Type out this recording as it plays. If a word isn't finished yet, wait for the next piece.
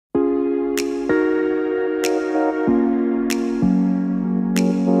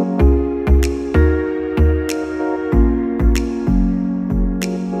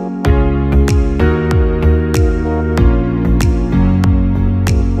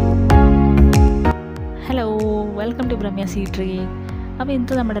Welcome to ബ്രഹ്മ്യാസ് Eatery. അപ്പോൾ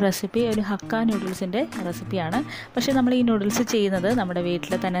ഇന്നത്തെ നമ്മുടെ റെസിപ്പി ഒരു ഹക്ക നൂഡിൽസിൻ്റെ റെസിപ്പിയാണ്. പക്ഷേ നമ്മൾ ഈ നൂഡിൽസ് ചെയ്യുന്നത് നമ്മുടെ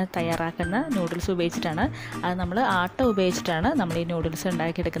വീട്ടിൽ തന്നെ തയ്യാറാക്കുന്ന നൂഡിൽസ് ഉപയോഗിച്ചിട്ടാണ്. അത് നമ്മൾ ആട്ട ഉപയോഗിച്ചിട്ടാണ് നമ്മൾ ഈ നൂഡിൽസ്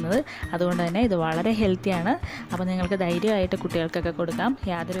ഉണ്ടാക്കിയെടുക്കുന്നത്. അതുകൊണ്ട് തന്നെ ഇത് വളരെ ഹെൽത്തിയാണ്. അപ്പോൾ നിങ്ങൾക്ക് ധൈര്യമായിട്ട് കുട്ടികൾക്കൊക്കെ കൊടുക്കാം.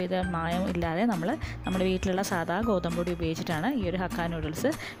 യാതൊരുവിധ മായം ഇല്ലാതെ നമ്മുടെ വീട്ടിലുള്ള സാധാ ഗോതമ്പൊടി ഉപയോഗിച്ചിട്ടാണ് ഈ ഒരു ഹക്ക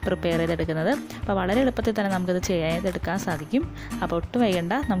നൂഡിൽസ് പ്രിപ്പയർ ചെയ്തെടുക്കുന്നത്. അപ്പോൾ വളരെ എളുപ്പത്തിൽ തന്നെ നമുക്കിത് ചെയ്തെടുക്കാൻ സാധിക്കും. അപ്പോൾ ഒട്ടും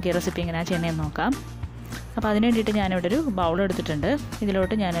വൈകണ്ട, നമുക്ക് ഈ റെസിപ്പി എങ്ങനെയാണ് ചെയ്യുന്നതെന്ന് നോക്കാം. അപ്പോൾ അതിന് വേണ്ടിയിട്ട് ഞാനിവിടെ ഒരു ബൗൾ എടുത്തിട്ടുണ്ട്.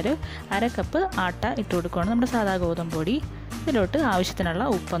 ഇതിലോട്ട് ഞാനൊരു 1/2 കപ്പ് ആട്ട ഇട്ട് കൊടുക്കുകയാണ്, നമ്മുടെ സാധാ ഗോതമ്പ് പൊടി. ഇതിലോട്ട് ആവശ്യത്തിനുള്ള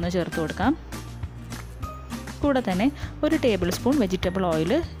ഉപ്പൊന്ന് ചേർത്ത് കൊടുക്കാം. കൂടെ തന്നെ 1 ടേബിൾ സ്പൂൺ വെജിറ്റബിൾ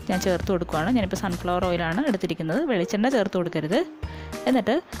ഓയിൽ ഞാൻ ചേർത്ത് കൊടുക്കുകയാണ്. ഞാനിപ്പോൾ സൺഫ്ലവർ ഓയിലാണ് എടുത്തിരിക്കുന്നത്, വെളിച്ചെണ്ണ ചേർത്ത് കൊടുക്കരുത്.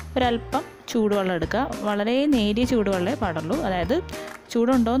 എന്നിട്ട് ഒരല്പം ചൂടുവെള്ളം എടുക്കുക. വളരെ നേരിയ ചൂടുവെള്ളമേ പാടുള്ളൂ. അതായത്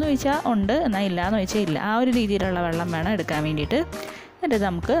ചൂടുണ്ടോയെന്ന് ചോദിച്ചാൽ ഉണ്ട്, എന്നാൽ ഇല്ലയെന്ന് ചോദിച്ചാൽ ഇല്ല. ആ ഒരു രീതിയിലുള്ള വെള്ളം വേണം എടുക്കാൻ വേണ്ടിയിട്ട്. എന്നിട്ട്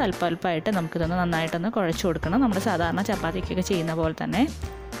നമുക്ക് അല്പമായിട്ട് നമുക്കിതൊന്ന് നന്നായിട്ടൊന്ന് കുഴച്ച് കൊടുക്കണം, നമ്മൾ സാധാരണ ചപ്പാത്തിക്കൊക്കെ ചെയ്യുന്ന പോലെ തന്നെ.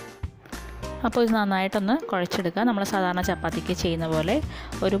 അപ്പോൾ ഇത് നന്നായിട്ടൊന്ന് കുഴച്ചെടുക്കുക, നമ്മൾ സാധാരണ ചപ്പാത്തിക്ക് ചെയ്യുന്ന പോലെ.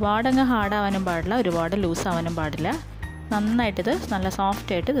 ഒരുപാടങ്ങ് ഹാർഡാവാനും പാടില്ല, ഒരുപാട് ലൂസാവാനും പാടില്ല. നന്നായിട്ടിത് നല്ല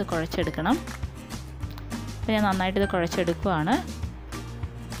സോഫ്റ്റായിട്ട് ഇത് കുഴച്ചെടുക്കണം. അപ്പോൾ ഞാൻ നന്നായിട്ടിത് കുഴച്ചെടുക്കുകയാണ്.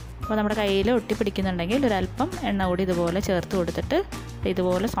 അപ്പോൾ നമ്മുടെ കയ്യിൽ ഒട്ടിപ്പിടിക്കുന്നുണ്ടെങ്കിൽ ഒരല്പം എണ്ണ കൂടി ഇതുപോലെ ചേർത്ത് കൊടുത്തിട്ട്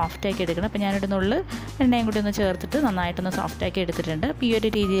ഇതുപോലെ സോഫ്റ്റാക്കി എടുക്കണം. അപ്പോൾ ഞാനിടുന്നുള്ളിൽ എണ്ണയും കൂടി ഒന്ന് ചേർത്തിട്ട് നന്നായിട്ടൊന്ന് സോഫ്റ്റാക്കി എടുത്തിട്ടുണ്ട്. അപ്പോൾ ഈ ഒരു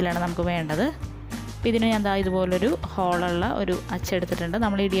രീതിയിലാണ് നമുക്ക് വേണ്ടത്. അപ്പോൾ ഇതിന് ഞാൻ ഇതുപോലൊരു ഹോളുള്ള ഒരു അച്ചെടുത്തിട്ടുണ്ട്.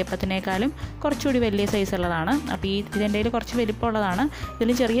 നമ്മൾ ഇടിയപ്പത്തിനേക്കാളും കുറച്ചുകൂടി വലിയ സൈസുള്ളതാണ്. അപ്പോൾ ഇതിൻ്റെ കുറച്ച് വലിപ്പമുള്ളതാണ്.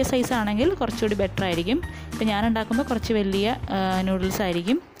 ഇതിൽ ചെറിയ സൈസാണെങ്കിൽ കുറച്ചുകൂടി ബെറ്റർ ആയിരിക്കും. ഇപ്പോൾ ഞാൻ ഉണ്ടാക്കുമ്പോൾ കുറച്ച് വലിയ നൂഡിൽസ്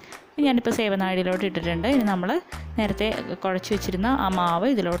ആയിരിക്കും. ഞാനിപ്പോൾ സേവനാഴിയിലോട്ട് ഇട്ടിട്ടുണ്ട്. ഇനി നമ്മൾ നേരത്തെ കുഴച്ച് വെച്ചിരുന്ന ആ മാവ്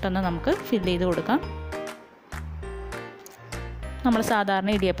ഇതിലോട്ടൊന്ന് നമുക്ക് ഫില്ല് ചെയ്ത് കൊടുക്കാം. നമ്മൾ സാധാരണ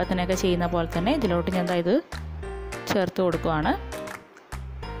ഇടിയപ്പത്തിനൊക്കെ ചെയ്യുന്ന പോലെ തന്നെ ഇതിലോട്ട് ഞാൻ ഇത് ചേർത്ത് കൊടുക്കുകയാണ്.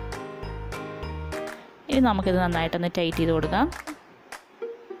 ഇനി നമുക്കിത് നന്നായിട്ടൊന്ന് ടൈറ്റ് ചെയ്ത് കൊടുക്കാം.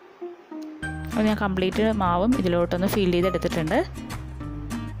 അപ്പോൾ ഞാൻ കംപ്ലീറ്റ് മാവും ഇതിലോട്ടൊന്ന് ഫില്ല് ചെയ്തെടുത്തിട്ടുണ്ട്.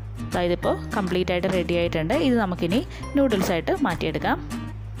 അതായത് ഇപ്പോൾ കംപ്ലീറ്റ് ആയിട്ട് റെഡി ആയിട്ടുണ്ട്. ഇത് നമുക്കിനി നൂഡിൽസായിട്ട് മാറ്റിയെടുക്കാം.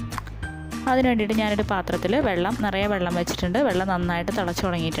 അതിന് വേണ്ടിയിട്ട് ഞാനൊരു പാത്രത്തിൽ നിറയെ വെള്ളം വെച്ചിട്ടുണ്ട്. വെള്ളം നന്നായിട്ട് തിളച്ച്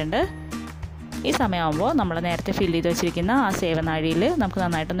തുടങ്ങിയിട്ടുണ്ട്. ഈ സമയമാകുമ്പോൾ നമ്മൾ നേരത്തെ ഫില്ല് ചെയ്ത് വെച്ചിരിക്കുന്ന ആ സേവനാഴിയിൽ നമുക്ക്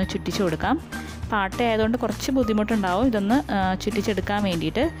നന്നായിട്ടൊന്ന് ചുറ്റിച്ച് കൊടുക്കാം. പാട്ട ആയതുകൊണ്ട് കുറച്ച് ബുദ്ധിമുട്ടുണ്ടാവും ഇതൊന്ന് ചുറ്റിച്ചെടുക്കാൻ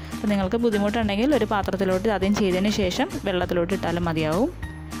വേണ്ടിയിട്ട്. അപ്പോൾ നിങ്ങൾക്ക് ബുദ്ധിമുട്ടുണ്ടെങ്കിൽ ഒരു പാത്രത്തിലോട്ട് ആദ്യം ചെയ്തതിന് ശേഷം വെള്ളത്തിലോട്ട് ഇട്ടാലും മതിയാവും.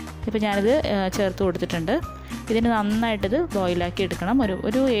 ഇപ്പോൾ ഞാനിത് ചേർത്ത് കൊടുത്തിട്ടുണ്ട്. ഇതിന് നന്നായിട്ടിത് ബോയിലാക്കി എടുക്കണം.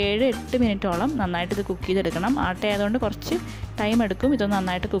 ഒരു 7-8 മിനിറ്റോളം നന്നായിട്ടിത് കുക്ക് ചെയ്തെടുക്കണം. ആട്ട ആയതുകൊണ്ട് കുറച്ച് ടൈം എടുക്കും ഇതൊന്ന്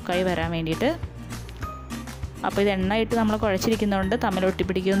നന്നായിട്ട് കുക്കായി വരാൻ വേണ്ടിയിട്ട്. അപ്പോൾ ഇത് എണ്ണയിട്ട് നമ്മൾ കുഴച്ചിരിക്കുന്നതുകൊണ്ട് തമ്മിൽ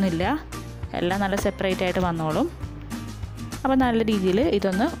ഒട്ടിപ്പിടിക്കുകയൊന്നുമില്ല, എല്ലാം നല്ല സെപ്പറേറ്റ് ആയിട്ട് വന്നോളും. അപ്പോൾ നല്ല രീതിയിൽ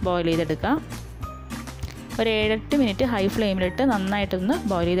ഇതൊന്ന് ബോയിൽ ചെയ്തെടുക്കാം. ഒരു 7-8 മിനിറ്റ് ഹൈ ഫ്ലെയിമിലിട്ട് നന്നായിട്ടൊന്ന്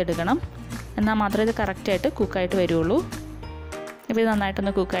ബോയിൽ ചെയ്തെടുക്കണം. എന്നാൽ മാത്രമേ ഇത് കറക്റ്റായിട്ട് കുക്കായിട്ട് വരുള്ളൂ. ഇപ്പോൾ ഇത്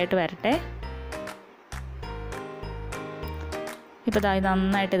നന്നായിട്ടൊന്ന് കുക്കായിട്ട് വരട്ടെ. ഇപ്പോൾ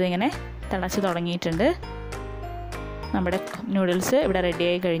നന്നായിട്ട് ഇതിങ്ങനെ തിളച്ച് തുടങ്ങിയിട്ടുണ്ട്. നമ്മുടെ നൂഡിൽസ് ഇവിടെ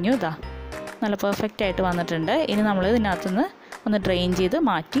റെഡിയായി കഴിഞ്ഞു. നല്ല പെർഫെക്റ്റ് ആയിട്ട് വന്നിട്ടുണ്ട്. ഇനി നമ്മൾ ഇതിനകത്തുനിന്ന് ഒന്ന് ഡ്രെയിൻ ചെയ്ത്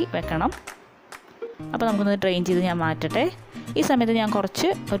മാറ്റി വെക്കണം. അപ്പോൾ നമുക്കൊന്ന് ഡ്രെയിൻ ചെയ്ത് ഞാൻ മാറ്റട്ടെ. ഈ സമയത്ത് ഞാൻ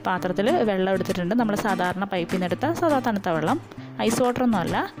ഒരു പാത്രത്തിൽ വെള്ളം എടുത്തിട്ടുണ്ട്. നമ്മൾ സാധാരണ പൈപ്പിൽ നിന്ന് എടുത്ത സാധാ തണുത്ത വെള്ളം, ഐസ് വാട്ടറൊന്നും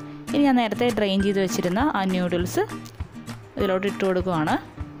അല്ല. ഇനി ഞാൻ നേരത്തെ ഡ്രെയിൻ ചെയ്ത് വെച്ചിരുന്ന ആ നൂഡിൽസ് ഇതിലോട്ട് ഇട്ട് കൊടുക്കുകയാണ്.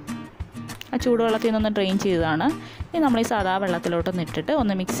 ആ ചൂടുവെള്ളത്തിൽ നിന്നൊന്ന് ഡ്രെയിൻ ചെയ്തതാണ്. ഇനി നമ്മൾ ഈ സാധാ വെള്ളത്തിലോട്ടൊന്ന് ഇട്ടിട്ട്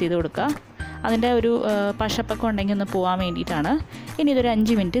ഒന്ന് മിക്സ് ചെയ്ത് കൊടുക്കുക. അതിൻ്റെ ഒരു പശപ്പൊക്കെ ഉണ്ടെങ്കിൽ ഒന്ന് പോകാൻ വേണ്ടിയിട്ടാണ്. ഇനി ഇതൊരു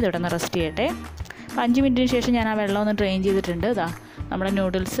 5 മിനിറ്റ് ഇവിടെ നിന്ന് റെസ്റ്റ് ചെയ്യട്ടെ. അപ്പോൾ 5 മിനിറ്റിന് ശേഷം ഞാൻ ആ വെള്ളം ഒന്ന് ഡ്രെയിൻ ചെയ്തിട്ടുണ്ട്. നമ്മുടെ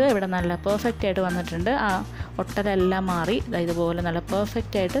നൂഡിൽസ് ഇവിടെ നല്ല പെർഫെക്റ്റ് ആയിട്ട് വന്നിട്ടുണ്ട്. ആ ഒട്ടലെല്ലാം മാറി ഇതുപോലെ നല്ല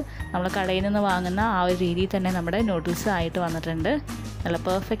പെർഫെക്റ്റ് ആയിട്ട് നമ്മൾ കടയിൽ നിന്ന് വാങ്ങുന്ന ആ ഒരു രീതിയിൽ തന്നെ നമ്മുടെ നൂഡിൽസ് ആയിട്ട് വന്നിട്ടുണ്ട്. നല്ല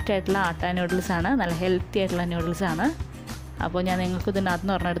പെർഫെക്റ്റ് ആയിട്ടുള്ള ആട്ട നൂഡിൽസാണ്, നല്ല ഹെൽത്തി ആയിട്ടുള്ള നൂഡിൽസാണ്. അപ്പോൾ ഞാൻ നിങ്ങൾക്ക് ഇതിനകത്ത്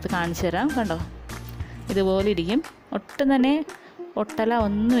നിന്ന് ഒരെണ്ണം എടുത്ത് കാണിച്ചു തരാം. കണ്ടോ, ഇതുപോലെ ഇരിക്കും. ഒട്ടും തന്നെ ഒട്ടല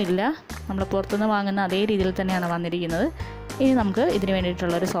ഒന്നുമില്ല. നമ്മൾ പുറത്തുനിന്ന് വാങ്ങുന്ന അതേ രീതിയിൽ തന്നെയാണ് വന്നിരിക്കുന്നത്. ഇനി നമുക്ക് ഇതിന്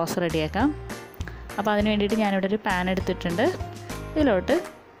വേണ്ടിയിട്ടുള്ളൊരു സോസ് റെഡിയാക്കാം. അപ്പോൾ അതിന് വേണ്ടിയിട്ട് ഞാനിവിടെ ഒരു പാൻ എടുത്തിട്ടുണ്ട്. ഇതിലോട്ട്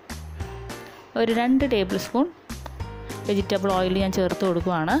ഒരു 2 ടേബിൾ സ്പൂൺ വെജിറ്റബിൾ ഓയിൽ ഞാൻ ചേർത്ത്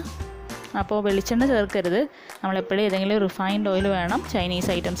കൊടുക്കുകയാണ്. അപ്പോൾ വെളിച്ചെണ്ണ ചേർക്കരുത്. നമ്മളെപ്പോഴും ഏതെങ്കിലും റിഫൈൻഡ് ഓയിൽ വേണം ചൈനീസ്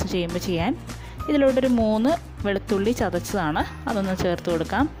ഐറ്റംസ് ചെയ്യുമ്പോൾ ചെയ്യാൻ. ഇതിലോട്ടൊരു 3 വെളുത്തുള്ളി ചതച്ചതാണ്, അതൊന്ന് ചേർത്ത്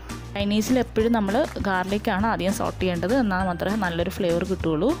കൊടുക്കാം. ചൈനീസിൽ എപ്പോഴും നമ്മൾ ഗാർലിക്കാണ് ആദ്യം സോട്ട് ചെയ്യേണ്ടത്, എന്നാൽ മാത്രമേ നല്ലൊരു ഫ്ലേവർ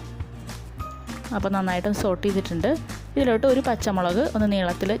കിട്ടുകയുള്ളൂ. അപ്പോൾ നന്നായിട്ടും സോട്ട് ചെയ്തിട്ടുണ്ട്. ഇതിലോട്ട് ഒരു പച്ചമുളക് ഒന്ന്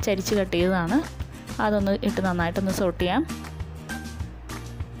നീളത്തിൽ ചരിച്ച് കട്ട് ചെയ്തതാണ്, അതൊന്ന് ഇട്ട് നന്നായിട്ടൊന്ന് സോട്ട് ചെയ്യാം.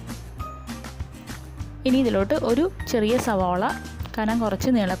 ഇനി ഇതിലോട്ട് ഒരു ചെറിയ സവാള കനം കുറച്ച്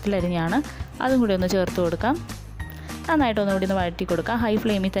നീളത്തിലരിഞ്ഞാണ്, അതും കൂടി ഒന്ന് ചേർത്ത് കൊടുക്കാം. നന്നായിട്ടൊന്നുകൂടി ഒന്ന് വഴറ്റി കൊടുക്കാം. ഹൈ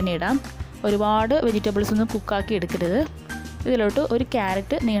ഫ്ലെയിമിൽ തന്നെ ഇടാം. ഒരുപാട് വെജിറ്റബിൾസ് ഒന്നും കുക്കാക്കി എടുക്കരുത്. ഇതിലോട്ട് ഒരു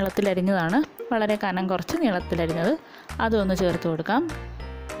ക്യാരറ്റ് നീളത്തിലരിഞ്ഞതാണ്, വളരെ കനം കുറച്ച് നീളത്തിലരിഞ്ഞത്, അതൊന്ന് ചേർത്ത് കൊടുക്കാം.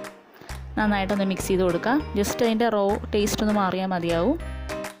 നന്നായിട്ടൊന്ന് മിക്സ് ചെയ്ത് കൊടുക്കാം. ജസ്റ്റ് അതിൻ്റെ റോ ടേസ്റ്റ് ഒന്ന് മാറിയാൽ മതിയാവും.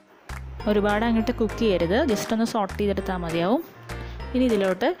 ഒരുപാട് അങ്ങോട്ട് കുക്ക് ചെയ്യരുത്, ജസ്റ്റ് ഒന്ന് സോട്ട് ചെയ്തെടുത്താൽ മതിയാവും. ഇനി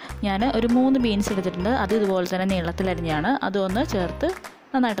ഇതിലോട്ട് ഞാൻ ഒരു 3 ബീൻസ് എടുത്തിട്ടുണ്ട്. അത് ഇതുപോലെ തന്നെ നീളത്തിലരിഞ്ഞാണ്, അതൊന്ന് ചേർത്ത്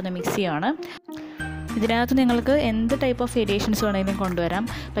നന്നായിട്ടൊന്ന് മിക്സ് ചെയ്യുകയാണ്. ഇതിനകത്ത് നിങ്ങൾക്ക് എന്ത് ടൈപ്പ് ഓഫ് വേരിയേഷൻസ് വേണമെങ്കിലും കൊണ്ടുവരാം.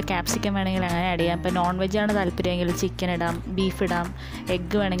 ഇപ്പോൾ ക്യാപ്സിക്കം വേണമെങ്കിൽ അങ്ങനെ ആഡ് ചെയ്യാം. ഇപ്പോൾ നോൺ വെജാണ് താല്പര്യമെങ്കിൽ ചിക്കൻ ഇടാം, ബീഫ് ഇടാം,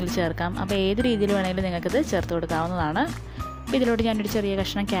 എഗ്ഗ് വേണമെങ്കിൽ ചേർക്കാം. അപ്പോൾ ഏത് രീതിയിൽ വേണമെങ്കിലും നിങ്ങൾക്കിത് ചേർത്ത് കൊടുക്കാവുന്നതാണ്. അപ്പോൾ ഇതിലോട്ട് ഞാനൊരു ചെറിയ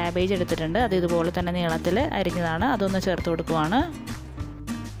കഷ്ണം ക്യാബേജ് എടുത്തിട്ടുണ്ട്. അത് ഇതുപോലെ തന്നെ നീളത്തിൽ അരിഞ്ഞതാണ്, അതൊന്ന് ചേർത്ത് കൊടുക്കുവാണ്.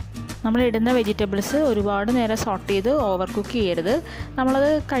 നമ്മളിടുന്ന വെജിറ്റബിൾസ് ഒരുപാട് നേരം സോട്ട് ചെയ്ത് ഓവർ കുക്ക് ചെയ്യരുത്.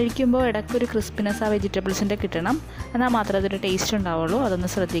 നമ്മളത് കഴിക്കുമ്പോൾ ഇടയ്ക്കൊരു ക്രിസ്പിനെസ് ആ വെജിറ്റബിൾസിൻ്റെ കിട്ടണം, എന്നാൽ മാത്രമേ അതൊരു ടേസ്റ്റ് ഉണ്ടാവുള്ളൂ. അതൊന്ന്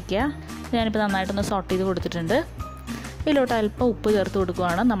ശ്രദ്ധിക്കുക. ഞാനിപ്പോൾ നന്നായിട്ടൊന്ന് സോട്ട് ചെയ്ത് കൊടുത്തിട്ടുണ്ട്. ഇതിലോട്ട് അല്പം ഉപ്പ് ചേർത്ത്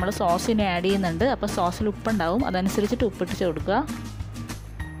കൊടുക്കുകയാണ്. നമ്മൾ സോസിനെ ആഡ് ചെയ്യുന്നുണ്ട്, അപ്പോൾ സോസിൽ ഉപ്പുണ്ടാവും, അതനുസരിച്ചിട്ട് ഉപ്പിട്ട് കൊടുക്കുക.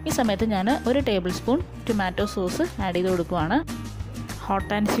 ഈ സമയത്ത് ഞാൻ 1 table spoon tomato sauce add ചെയ്ത് കൊടുക്കുകയാണ്.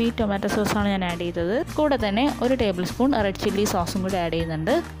 ഹോട്ട് ആൻഡ് സ്വീറ്റ് ടൊമാറ്റോ സോസാണ് ഞാൻ ആഡ് ചെയ്തത്. കൂടെ തന്നെ 1 ടേബിൾ സ്പൂൺ റെഡ് ചില്ലി സോസും കൂടി ആഡ്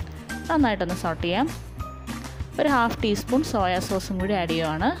ചെയ്യുന്നുണ്ട്. നന്നായിട്ടൊന്ന് സോട്ട് ചെയ്യാം. ഒരു 1/2 ടീസ്പൂൺ സോയ സോസും കൂടി ആഡ്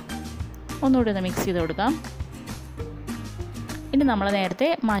ചെയ്യുവാണ്. ഒന്നുകൂടി ഒന്ന് മിക്സ് ചെയ്ത് കൊടുക്കാം. ഇനി നമ്മൾ നേരത്തെ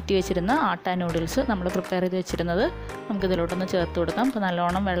മാറ്റി വെച്ചിരുന്ന ആട്ട നൂഡിൽസ് നമ്മൾ പ്രിപ്പയർ ചെയ്ത് വെച്ചിരുന്നത് നമുക്കിതിലോട്ടൊന്ന് ചേർത്ത് കൊടുക്കാം. ഇപ്പോൾ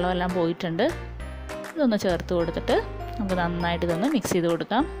നല്ലോണം വെള്ളമെല്ലാം പോയിട്ടുണ്ട്. ഇതൊന്ന് ചേർത്ത് കൊടുത്തിട്ട് നമുക്ക് നന്നായിട്ട് ഇതൊന്ന് മിക്സ് ചെയ്ത്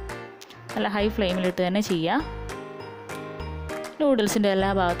കൊടുക്കാം. നല്ല ഹൈ ഫ്ലെയിമിലിട്ട് തന്നെ ചെയ്യാം. നൂഡിൽസിൻ്റെ എല്ലാ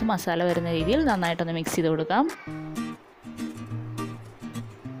ഭാഗത്തും മസാല വരുന്ന രീതിയിൽ നന്നായിട്ടൊന്ന് മിക്സ് ചെയ്ത് കൊടുക്കാം.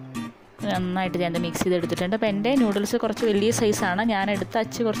 നന്നായിട്ട് ഞാൻ മിക്സ് ചെയ്തെടുത്തിട്ടുണ്ട്. അപ്പോൾ എൻ്റെ നൂഡിൽസ് കുറച്ച് വലിയ സൈസാണ്, ഞാൻ എടുത്ത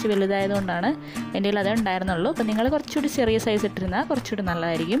അച്ച് കുറച്ച് വലുതായതുകൊണ്ടാണ് എൻ്റെ കയ്യിൽ അതേ ഉണ്ടായിരുന്നുള്ളൂ. അപ്പോൾ നിങ്ങൾ കുറച്ചുകൂടി ചെറിയ സൈസ് ഇട്ടിരുന്നാൽ കുറച്ചുകൂടി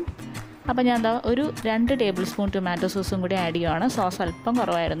നല്ലതായിരിക്കും. അപ്പോൾ ഞാൻ എന്താ ഒരു 2 ടേബിൾ സ്പൂൺ ടൊമാറ്റോ സോസും കൂടി ആഡ് ചെയ്യുകയാണ്. സോസ് അല്പം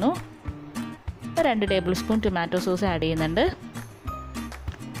കുറവായിരുന്നു. 2 table spoon tomato sauce add ചെയ്യുന്നുണ്ട്.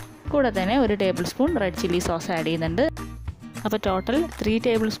 കൂടെ തന്നെ 1 table spoon red chilli sauce add ചെയ്യുന്നുണ്ട്. അപ്പോൾ ടോട്ടൽ 3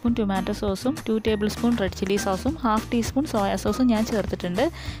 ടേബിൾ സ്പൂൺ ടൊമാറ്റോ സോസും 2 ടേബിൾ സ്പൂൺ റെഡ് ചില്ലി സോസും 1/2 ടീസ്പൂൺ സോയ സോസും ഞാൻ ചേർത്തിട്ടുണ്ട്.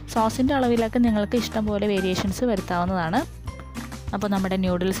 സോസിൻ്റെ അളവിലൊക്കെ നിങ്ങൾക്ക് ഇഷ്ടം പോലെ വേരിയേഷൻസ് വരുത്താവുന്നതാണ്. അപ്പോൾ നമ്മുടെ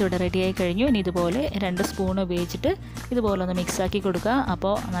നൂഡിൽസ് ഇവിടെ റെഡിയായി കഴിഞ്ഞു. ഇനി ഇതുപോലെ 2 സ്പൂൺ ഉപയോഗിച്ചിട്ട് ഇതുപോലെ ഒന്ന് മിക്സാക്കി കൊടുക്കുക.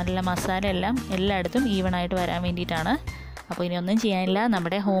 അപ്പോൾ നല്ല മസാല എല്ലാം എല്ലായിടത്തും ഈവണായിട്ട് വരാൻ വേണ്ടിയിട്ടാണ്. അപ്പോൾ ഇനി ഒന്നും ചെയ്യാനില്ല,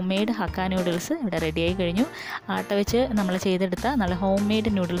 നമ്മുടെ ഹോം മെയ്ഡ് ഹക്ക നൂഡിൽസ് ഇവിടെ റെഡിയായി കഴിഞ്ഞു. ആട്ട വെച്ച് നമ്മൾ ചെയ്തെടുത്ത നല്ല ഹോം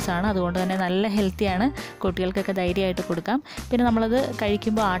മെയ്ഡ് നൂഡിൽസാണ്, അതുകൊണ്ട് തന്നെ നല്ല ഹെൽത്തിയാണ്. കുട്ടികൾക്കൊക്കെ ധൈര്യമായിട്ട് കൊടുക്കാം. പിന്നെ നമ്മളത്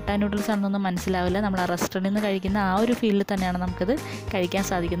കഴിക്കുമ്പോൾ ആട്ട നൂഡിൽസ് ആണെന്നൊന്നും മനസ്സിലാവില്ല. നമ്മൾ ആ റെസ്റ്റോറൻറ്റിൽ നിന്ന് കഴിക്കുന്ന ആ ഒരു ഫീലിൽ തന്നെയാണ് നമുക്കത് കഴിക്കാൻ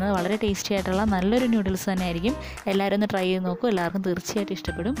സാധിക്കുന്നത്. വളരെ ടേസ്റ്റി ആയിട്ടുള്ള നല്ലൊരു നൂഡിൽസ് തന്നെയായിരിക്കും. എല്ലാവരും ഒന്ന് ട്രൈ ചെയ്ത് നോക്കൂ, എല്ലാവർക്കും തീർച്ചയായിട്ടും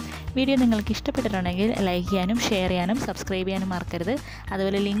ഇഷ്ടപ്പെടും. വീഡിയോ നിങ്ങൾക്ക് ഇഷ്ടപ്പെട്ടിട്ടുണ്ടെങ്കിൽ ലൈക്ക് ചെയ്യാനും ഷെയർ ചെയ്യാനും സബ്സ്ക്രൈബ് ചെയ്യാനും മറക്കരുത്.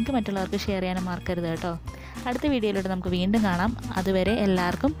 അതുപോലെ ലിങ്ക് മറ്റുള്ളവർക്ക് ഷെയർ ചെയ്യാനും മറക്കരുത് കേട്ടോ. അടുത്ത വീഡിയോയിലൂടെ നമുക്ക് വീണ്ടും കാണാം. അതുവരെ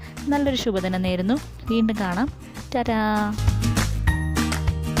എല്ലാവർക്കും നല്ലൊരു ശുഭദിനം നേരുന്നു. വീണ്ടും കാണാം. ടാറ്റാ.